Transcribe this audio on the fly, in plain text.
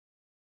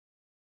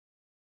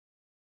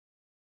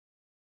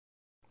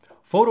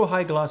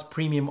PhotoHighGloss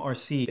Premium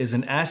RC is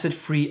an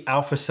acid-free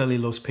alpha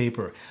cellulose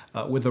paper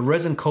with a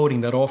resin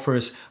coating that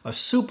offers a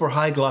super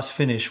high gloss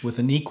finish with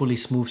an equally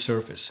smooth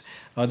surface.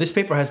 This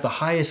paper has the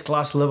highest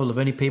gloss level of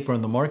any paper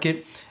on the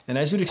market, and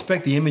as you'd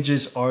expect, the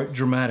images are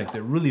dramatic.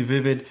 They're really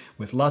vivid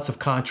with lots of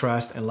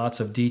contrast and lots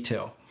of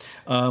detail.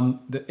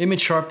 The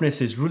image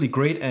sharpness is really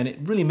great, and it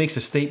really makes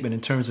a statement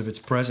in terms of its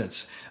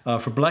presence.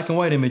 For black and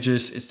white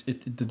images, the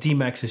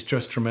Dmax is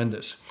just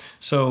tremendous.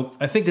 So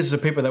I think this is a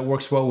paper that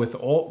works well with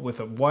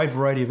a wide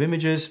variety of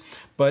images,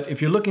 but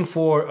if you're looking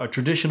for a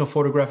traditional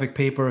photographic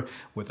paper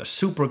with a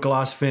super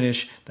gloss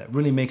finish that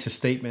really makes a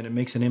statement and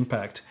makes an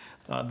impact,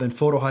 then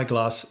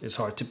PhotoHighGloss is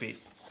hard to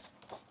beat.